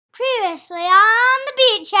Previously on the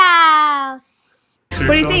beach house. So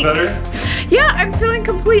what do you think? Better? Yeah, I'm feeling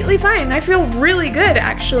completely fine. I feel really good,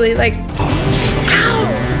 actually. Like, ow!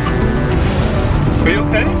 Are you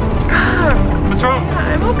okay? What's wrong? Yeah,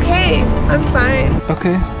 I'm okay. I'm fine.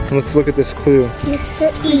 Okay, let's look at this clue.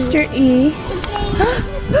 Mr. E. Mr. E.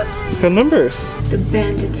 It's got numbers. The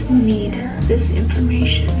bandits need this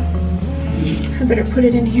information. I better put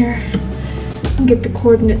it in here and get the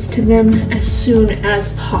coordinates to them as soon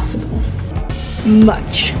as possible.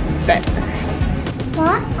 Much better.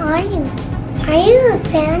 What are you? Are you a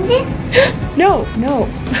bandit? No. No.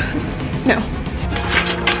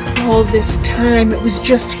 All this time it was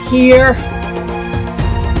just here.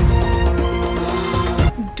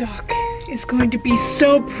 Doc is going to be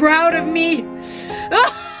so proud of me.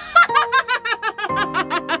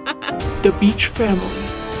 The Beach family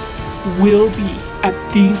will be at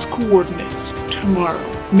these coordinates tomorrow.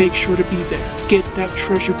 Make sure to be there. Get that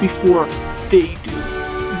treasure before they do.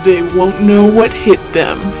 They won't know what hit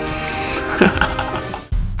them.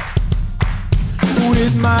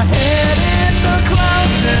 With my head in the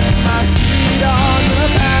clouds and my feet on the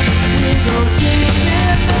map, we'll go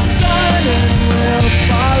chasing the sun and we'll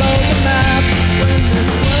follow the map. When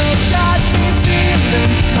this world got me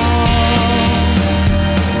feeling small,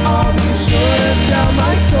 I'll be sure to tell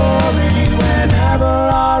my story whenever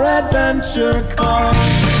our adventure calls.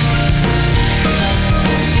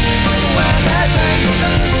 When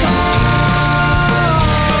adventure calls,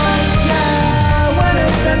 yeah, when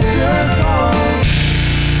adventure calls.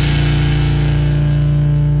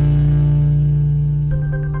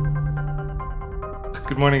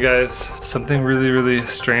 Good morning, guys. Something really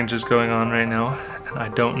strange is going on right now, and I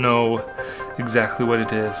don't know exactly what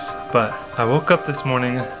it is, but I woke up this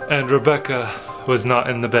morning and Rebecca was not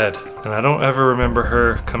in the bed, and I don't ever remember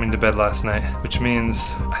her coming to bed last night, which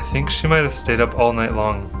means I think she might have stayed up all night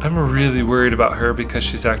long. I'm really worried about her because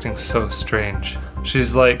she's acting so strange.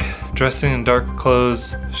 She's like dressing in dark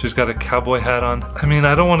clothes. She's got a cowboy hat on. I mean,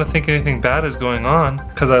 I don't want to think anything bad is going on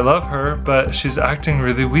because I love her, but she's acting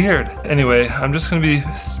really weird. Anyway, I'm just gonna be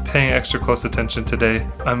paying extra close attention today.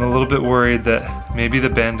 I'm a little bit worried that maybe the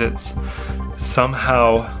bandits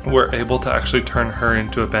somehow were able to actually turn her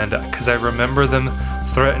into a bandit, because I remember them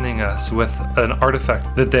threatening us with an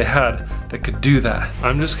artifact that they had that could do that.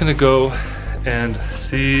 I'm just gonna go and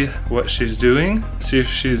see what she's doing, see if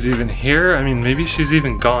she's even here. I mean, maybe she's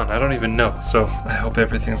even gone, I don't even know. So I hope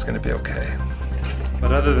everything's gonna be okay.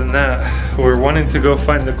 But other than that, we're wanting to go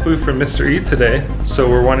find the clue from Mr. E today. So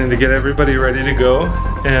we're wanting to get everybody ready to go,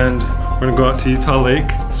 and we're gonna go out to Utah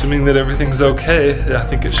Lake. Assuming that everything's okay, I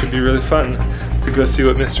think it should be really fun to go see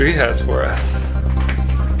what Mr. E has for us.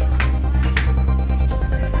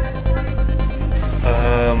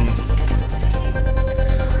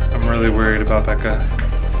 I'm really worried about Becca.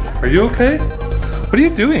 Are you okay? What are you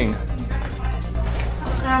doing?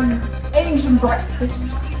 I'm eating some breakfast.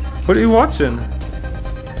 What are you watching?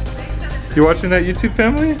 You watching that YouTube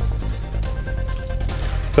family?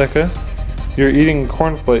 Becca, you're eating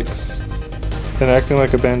cornflakes and acting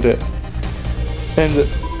like a bandit. And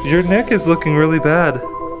your neck is looking really bad.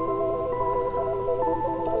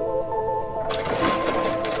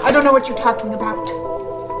 I don't know what you're talking about.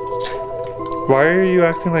 Why are you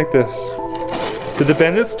acting like this? Did the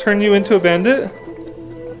bandits turn you into a bandit?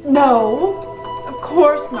 No, of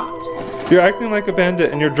course not. You're acting like a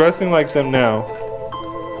bandit and you're dressing like them now.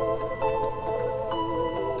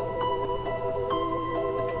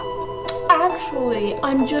 Actually,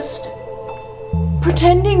 I'm just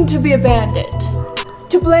pretending to be a bandit.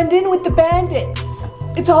 To blend in with the bandits.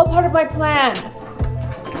 It's all part of my plan.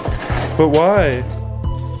 But why?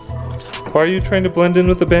 Why are you trying to blend in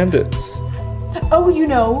with the bandits? Oh, you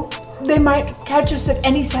know, they might catch us at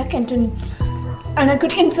any second and I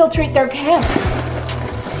could infiltrate their camp.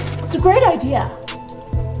 It's a great idea.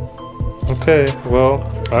 Okay, well,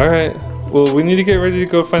 alright. Well, we need to get ready to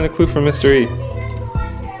go find the clue from Mr. E.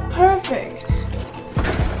 Perfect.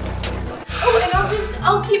 Oh, and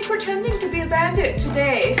I'll keep pretending to be a bandit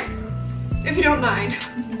today, if you don't mind.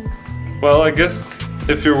 Well, I guess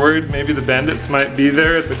if you're worried maybe the bandits might be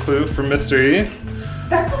there at the clue from Mr. E.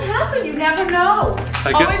 That could happen, you never know.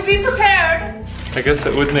 Always be prepared. I guess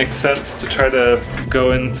it would make sense to try to go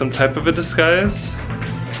in some type of a disguise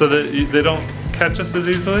so that they don't catch us as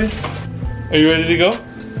easily. Are you ready to go?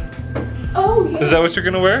 Oh, yeah. Is that what you're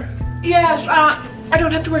gonna wear? Yeah, I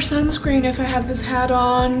don't have to wear sunscreen if I have this hat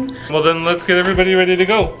on. Well then let's get everybody ready to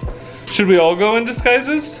go. Should we all go in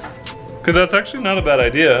disguises? Because that's actually not a bad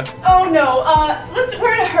idea. Oh no,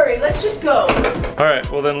 we're in a hurry. Let's just go. All right,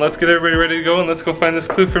 well then let's get everybody ready to go and let's go find this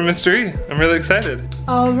clue for Mr. E. I'm really excited.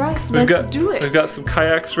 All right, let's do it. We've got some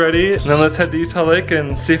kayaks ready, and then let's head to Utah Lake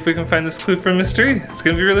and see if we can find this clue for Mr. E. It's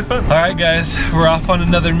gonna be really fun. All right guys, we're off on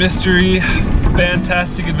another mystery,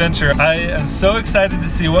 fantastic adventure. I am so excited to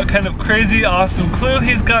see what kind of crazy, awesome clue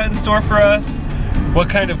he's got in store for us,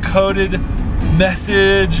 what kind of coded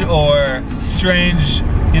message or strange,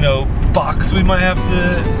 you know, box we might have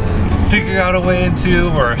to figure out a way into,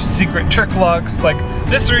 or secret trick locks. Like,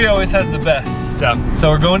 mystery always has the best stuff. So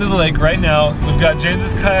we're going to the lake right now. We've got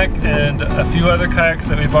James's kayak and a few other kayaks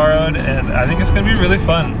that we borrowed, and I think it's gonna be really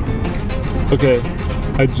fun. Okay,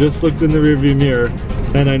 I just looked in the rearview mirror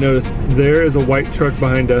and I noticed there is a white truck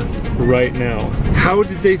behind us right now. How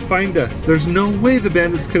did they find us? There's no way the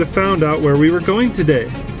bandits could have found out where we were going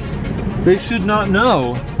today. They should not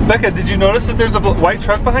know. Becca, did you notice that there's a white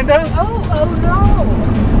truck behind us? Oh no.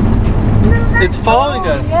 It's following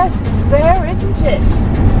us. Yes, it's there, isn't it?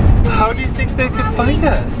 How do you think they could find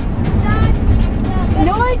us?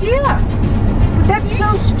 No idea. But that's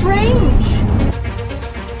so strange.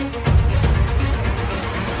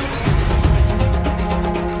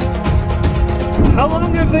 How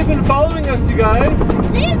long have they been following us, you guys?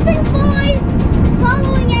 They've been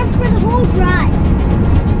following us for the whole drive.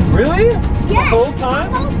 Really? Yes. The whole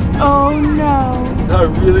time? Oh no. I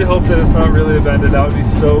really hope that it's not really a bandit. That would be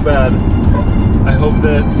so bad. I hope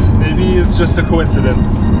that maybe it's just a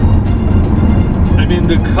coincidence. I mean,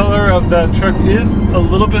 the color of that truck is a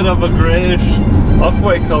little bit of a grayish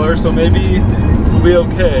off-white color, so maybe we'll be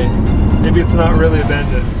okay. Maybe it's not really a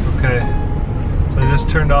bandit. Okay, so I just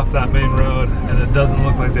turned off that main road and it doesn't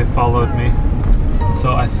look like they followed me.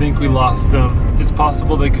 So I think we lost them. It's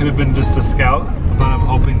possible they could have been just a scout, but I'm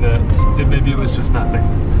hoping that maybe it was just nothing.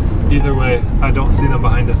 Either way, I don't see them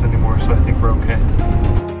behind us anymore, so I think we're okay.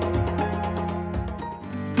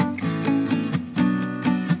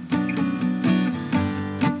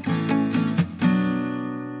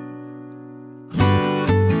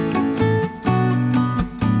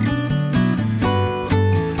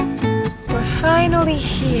 We're finally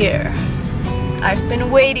here. I've been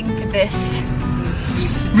waiting for this.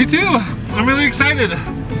 Me too! I'm really excited.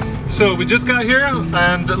 So we just got here and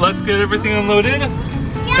let's get everything unloaded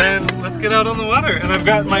and let's get out on the water. And I've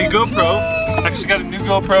got my GoPro. I actually got a new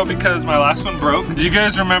GoPro because my last one broke. Do you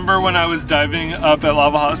guys remember when I was diving up at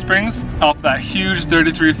Lava Hot Springs off that huge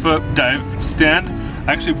 33-foot dive stand?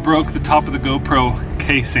 I actually broke the top of the GoPro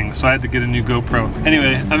casing, so I had to get a new GoPro.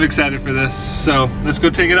 Anyway, I'm excited for this. So let's go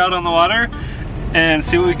take it out on the water and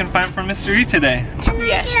see what we can find from Mr. E today.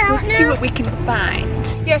 Yes, let's see what we can find.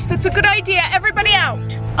 Yes, that's a good idea. Everybody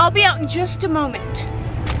out. I'll be out in just a moment.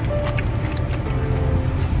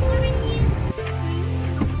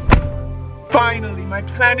 Finally, my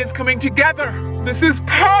plan is coming together. This is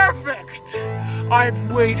perfect.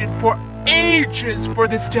 I've waited for ages for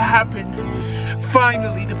this to happen.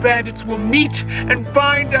 Finally, the bandits will meet and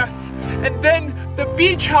find us. And then the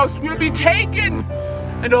beach house will be taken.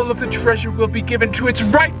 And all of the treasure will be given to its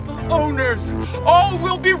rightful owners. All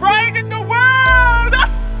will be right in the world!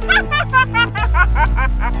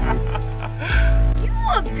 You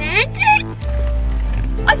a bandit?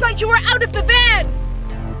 I thought you were out of the van.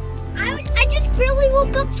 I just barely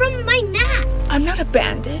woke up from my nap. I'm not a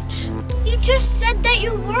bandit. You just said that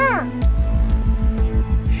you were.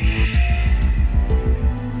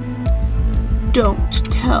 Don't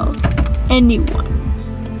tell anyone.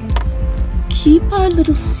 Keep our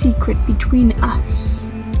little secret between us.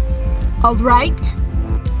 All right?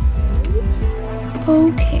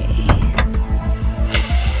 Okay.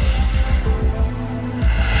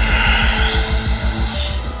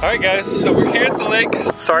 All right guys, so we're here at the lake.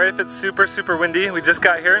 Sorry if it's super windy. We just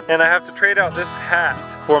got here and I have to trade out this hat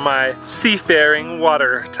for my seafaring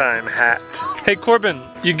water time hat. Hey Corbin,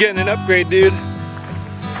 you getting an upgrade, dude.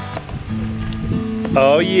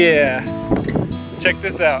 Oh yeah. Check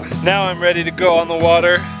this out. Now I'm ready to go on the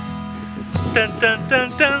water. Dun dun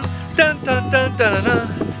dun dun dun dun dun dun dun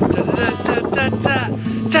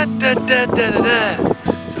dun.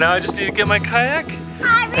 So now I just need to get my kayak,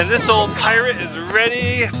 and this old pirate is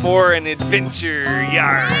ready for an adventure.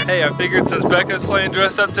 Yar! Hey, I figured since Becca's playing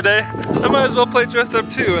dress up today, I might as well play dress up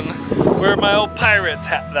too and wear my old pirate's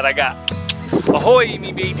hat that I got. Ahoy,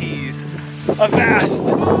 me mateys! Avast!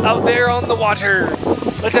 Out there on the water!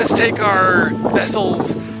 Let us take our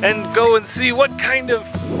vessels and go and see what kind of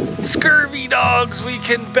scurvy dogs we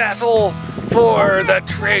can battle for the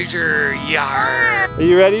treasure. Yar! Are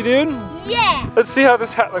you ready, dude? Yeah. Let's see how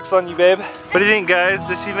this hat looks on you, babe. What do you think, guys?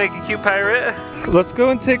 Does she make a cute pirate? Let's go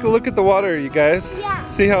and take a look at the water, you guys. Yeah.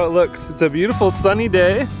 See how it looks. It's a beautiful sunny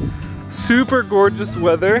day. Super gorgeous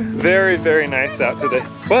weather. Very, very nice out today.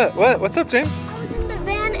 What? What's up, James? I was in the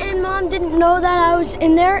van and Mom didn't know that I was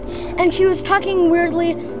in there, and she was talking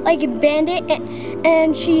weirdly like a bandit,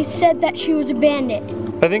 and she said that she was a bandit.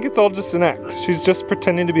 I think it's all just an act. She's just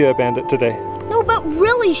pretending to be a bandit today. No, but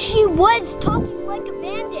really, she was talking like a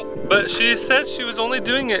bandit. But she said she was only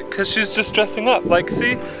doing it because she's just dressing up. Like,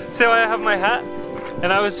 see how I have my hat?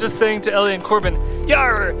 And I was just saying to Ellie and Corbin,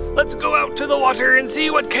 "Yar, let's go out to the water and see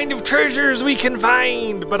what kind of treasures we can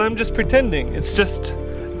find." But I'm just pretending. It's just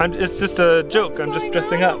a joke. I'm just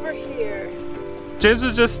dressing up. Over here? James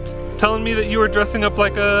was just telling me that you were dressing up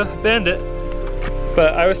like a bandit.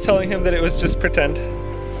 But I was telling him that it was just pretend.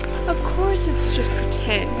 Of course it's just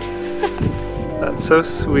pretend. That's so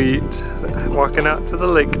sweet. Walking out to the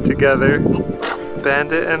lake together.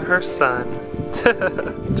 Bandit and her son.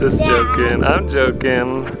 Just joking. I'm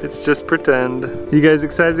joking. It's just pretend. You guys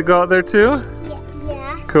excited to go out there too?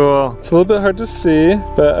 Yeah. Cool. It's a little bit hard to see,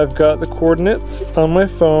 but I've got the coordinates on my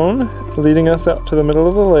phone leading us out to the middle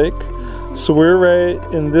of the lake. So we're right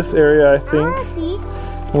in this area, I think. See?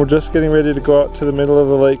 We're just getting ready to go out to the middle of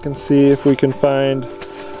the lake and see if we can find,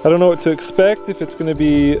 I don't know what to expect, if it's gonna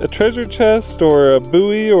be a treasure chest or a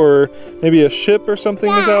buoy or maybe a ship or something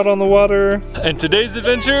is out on the water. And today's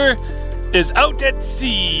adventure is out at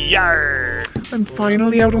sea. Yar! I'm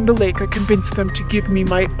finally out on the lake. I convinced them to give me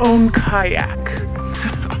my own kayak.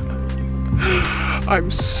 I'm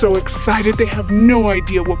so excited. They have no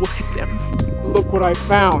idea what will hit them. Look what I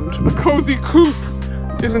found. A cozy coop.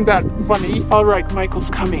 Isn't that funny? All right, Michael's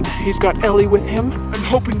coming. He's got Ellie with him. I'm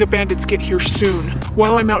hoping the bandits get here soon.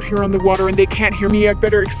 While I'm out here on the water and they can't hear me, I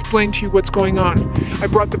better explain to you what's going on. I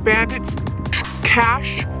brought the bandits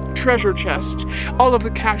cash, treasure chest. All of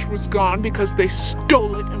the cash was gone because they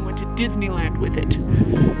stole it and went to Disneyland with it.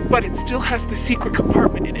 But it still has the secret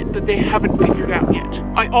compartment in it that they haven't figured out yet.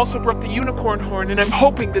 I also brought the unicorn horn, and I'm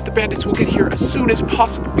hoping that the bandits will get here as soon as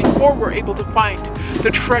possible before we're able to find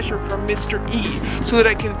the treasure from Mr. E, so that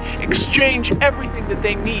I can exchange everything that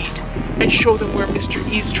they need and show them where Mr.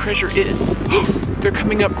 E's treasure is. They're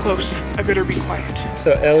coming up close. I better be quiet.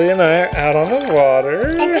 So Ellie and I are out on the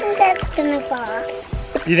water. I think that's gonna fall.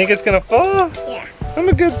 You think it's gonna fall? Yeah. I'm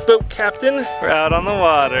a good boat captain. We're out on the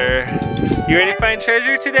water. You ready to find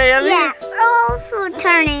treasure today, Ellie? Yeah, we're also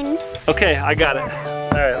turning. Okay, I got it.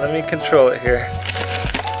 All right, let me control it here.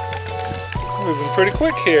 Moving pretty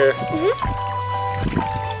quick here.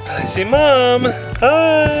 I see Mom.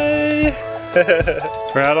 Hi.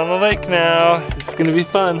 We're out on the lake now. This is gonna be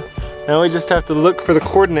fun. Now we just have to look for the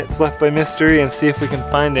coordinates left by Mystery and see if we can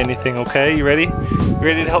find anything, okay? You ready? You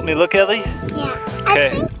ready to help me look, Ellie? Yeah.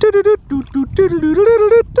 Okay.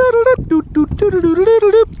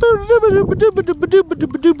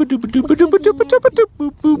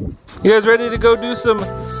 You guys ready to go do some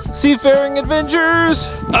seafaring adventures?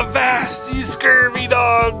 Avast, ye scurvy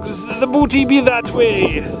dogs! The booty be that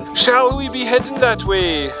way. Shall we be heading that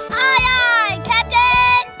way? Aye, aye,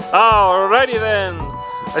 Captain! Alrighty then.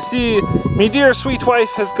 I see me dear sweet wife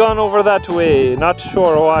has gone over that way. Not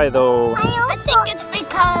sure why though. I think it's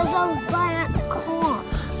because of that car.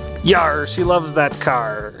 Yar, she loves that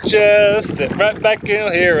car. Just sit right back and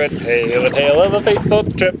you'll hear a tale of a faithful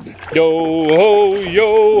trip.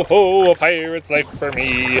 Yo ho, a pirate's life for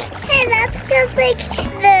me. Hey, that's just like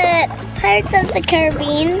the Pirates of the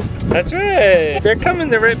Caribbean. That's right. They're coming,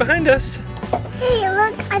 they're right behind us. Hey,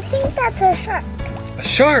 look, I think that's a shark. A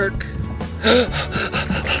shark?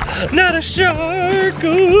 Not a shark!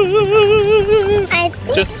 I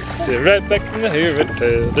think Just sit right back and you'll hear a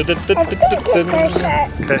tale. it's a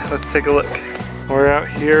shark. Okay, let's take a look. We're out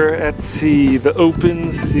here at sea, the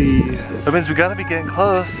open sea. That means we gotta be getting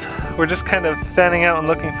close. We're just kind of fanning out and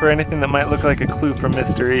looking for anything that might look like a clue from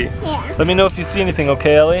Mystery. Yeah. Let me know if you see anything,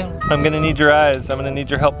 okay, Ellie? I'm gonna need your eyes. I'm gonna need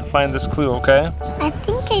your help to find this clue, okay? I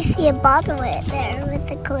think I see a bottle right there with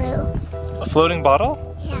a clue. A floating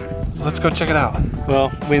bottle? Yeah. Let's go check it out.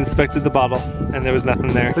 Well, we inspected the bottle and there was nothing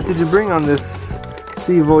there. What did you bring on this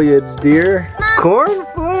sea voyage, dear? Mom.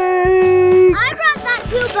 Cornflakes! I brought that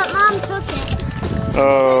too, but Mom took it.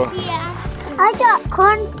 Oh. Yeah. I got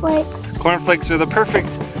cornflakes. Cornflakes are the perfect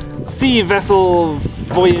sea vessel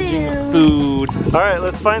voyaging food. All right,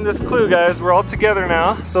 let's find this clue, guys. We're all together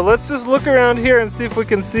now. So let's just look around here and see if we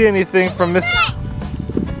can see anything from Miss...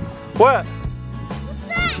 What?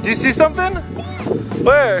 Do you see something?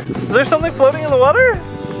 Where? Is there something floating in the water?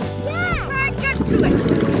 Yeah. Right next to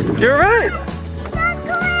it. You're right. That's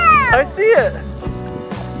clear. I see it.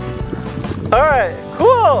 All right,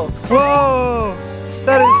 cool. Whoa,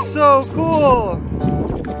 that is so cool.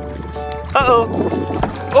 Uh-oh.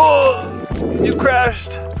 Oh, you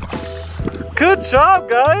crashed. Good job,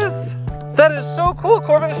 guys. That is so cool,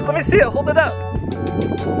 Corbin. Let me see it, hold it up.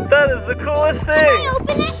 That is the coolest thing. Can I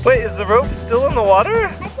open it? Wait, is the rope still in the water?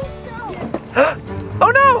 I think so.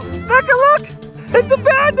 Oh no, Becca, look. It's a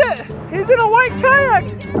bandit. He's in a white kayak.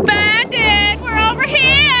 Bandit, we're over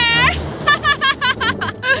here.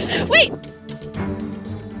 Wait,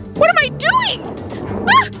 what am I doing?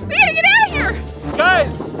 Ah, we gotta get out of here.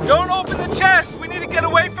 Guys, don't open the chest. We need to get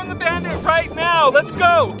away from the bandit right now. Let's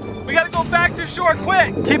go. We gotta go back to shore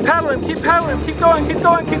quick. Keep paddling, keep paddling, keep going, keep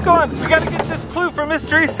going, keep going. We gotta get this clue for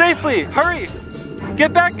Mystery safely. Hurry.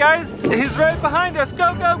 Get back, guys. He's right behind us.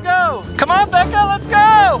 Go, go, go. Come on, Becca, let's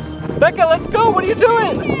go. Becca, let's go. What are you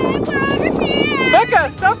doing? We're over here. Becca,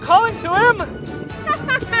 stop calling to him.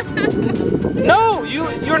 No,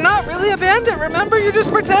 you're not really a bandit. Remember, you're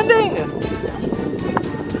just pretending.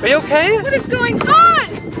 Are you okay? What is going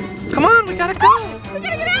on? Come on, we gotta go. We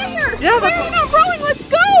gotta get out of here. Yeah, Why that's are we not rowing? Let's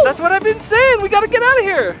go. That's what I've been saying. We gotta get out of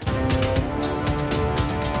here.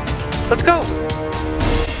 Let's go.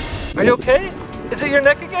 Are you okay? Is it your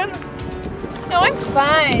neck again? No, I'm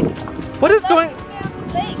fine. What is going?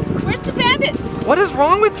 Where's the bandits? What is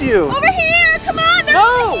wrong with you? Over here. Come on. They're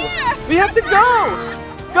No, over here. we have to go.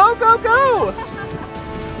 Go, go, go.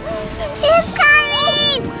 He's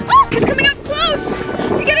coming! Oh, he's coming up close.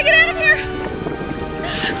 We gotta get out of here.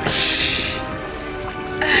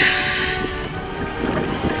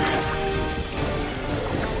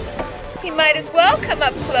 He might as well come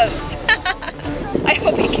up close. I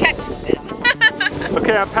hope he catches them.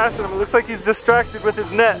 Okay, I'm passing him. It looks like he's distracted with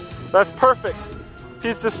his net. That's perfect. If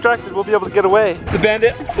he's distracted, we'll be able to get away. The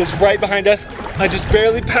bandit is right behind us. I just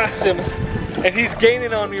barely passed him, and he's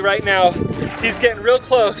gaining on me right now. He's getting real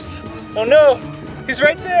close. Oh no, he's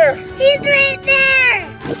right there. He's right there!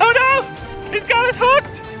 Oh no, he's got us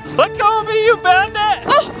hooked. Let go of me, you bandit.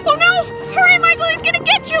 Oh no! Hurry, Michael, he's gonna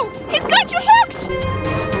get you! He's got you hooked!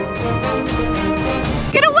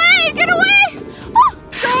 Get away! Get away! Oh,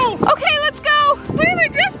 Go. okay, let's go! Why am I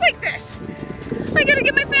dressed like this? I gotta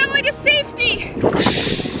get my family to safety!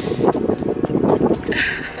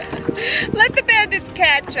 Let the bandits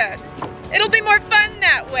catch us. It'll be more fun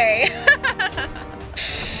that way.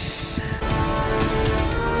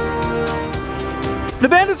 The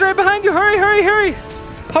bandit's right behind you. Hurry, hurry, hurry.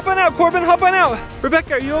 Hop on out, Corbin, hop on out.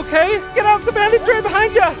 Rebecca, are you okay? Get out, the bandit's right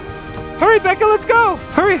behind you. Hurry, Becca, let's go.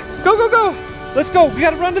 Hurry, go, go, go. Let's go, we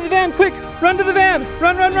gotta run to the van, quick. Run to the van,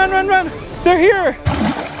 run, run, run, run, run. They're here.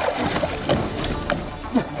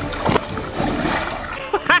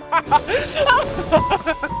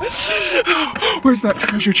 Where's that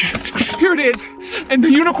treasure chest? Here it is. And the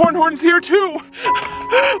unicorn horn's here too.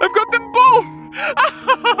 I've got them both.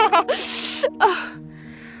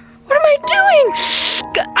 What am I doing?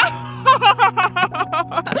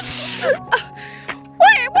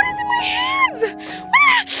 Wait, what is in my hands?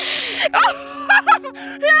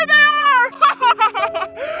 Here they are!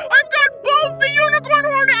 I've got both the unicorn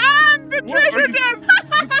horn and the treasure chest!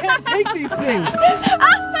 You can't take these things.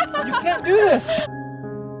 You can't do this.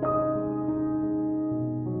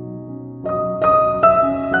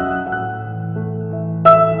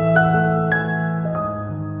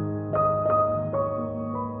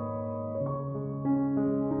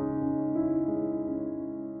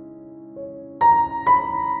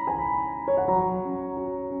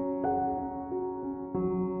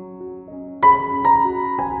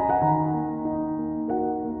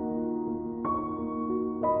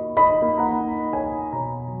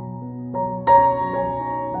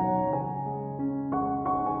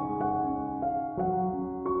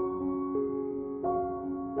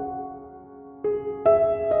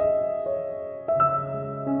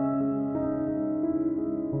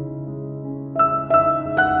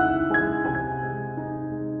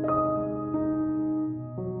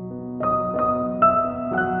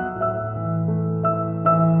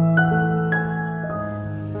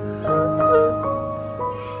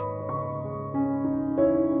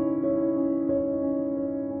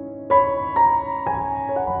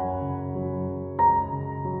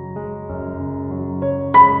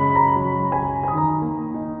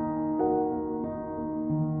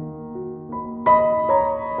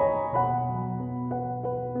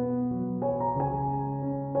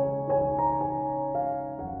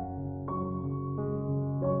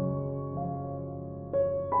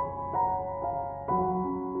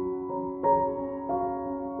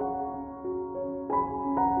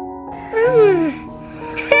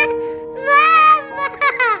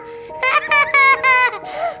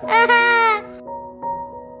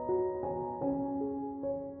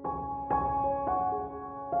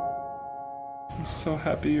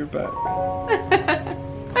 happy you're back.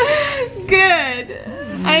 Good.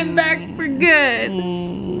 I'm back for good.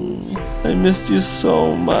 I missed you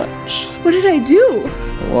so much. What did I do?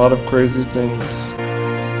 A lot of crazy things.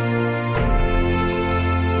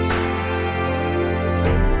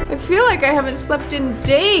 I feel like I haven't slept in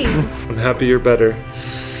days. I'm happy you're better.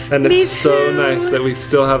 And Me it's so too. nice that we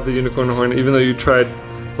still have the unicorn horn, even though you tried,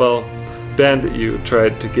 well, Bandit, you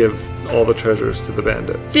tried to give all the treasures to the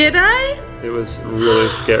bandits. Did I? It was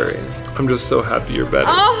really scary. I'm just so happy you're better.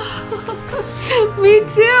 Oh, me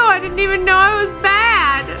too. I didn't even know I was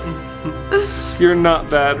bad. You're not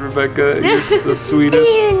bad, Rebecca. You're the sweetest,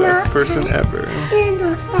 best person ever.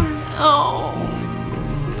 Oh,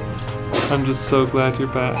 I'm just so glad you're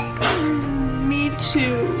back. me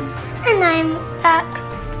too. And I'm back.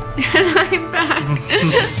 And I'm back.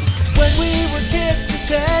 When we were kids, just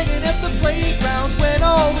hanging at the playground, when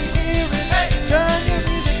all we hear is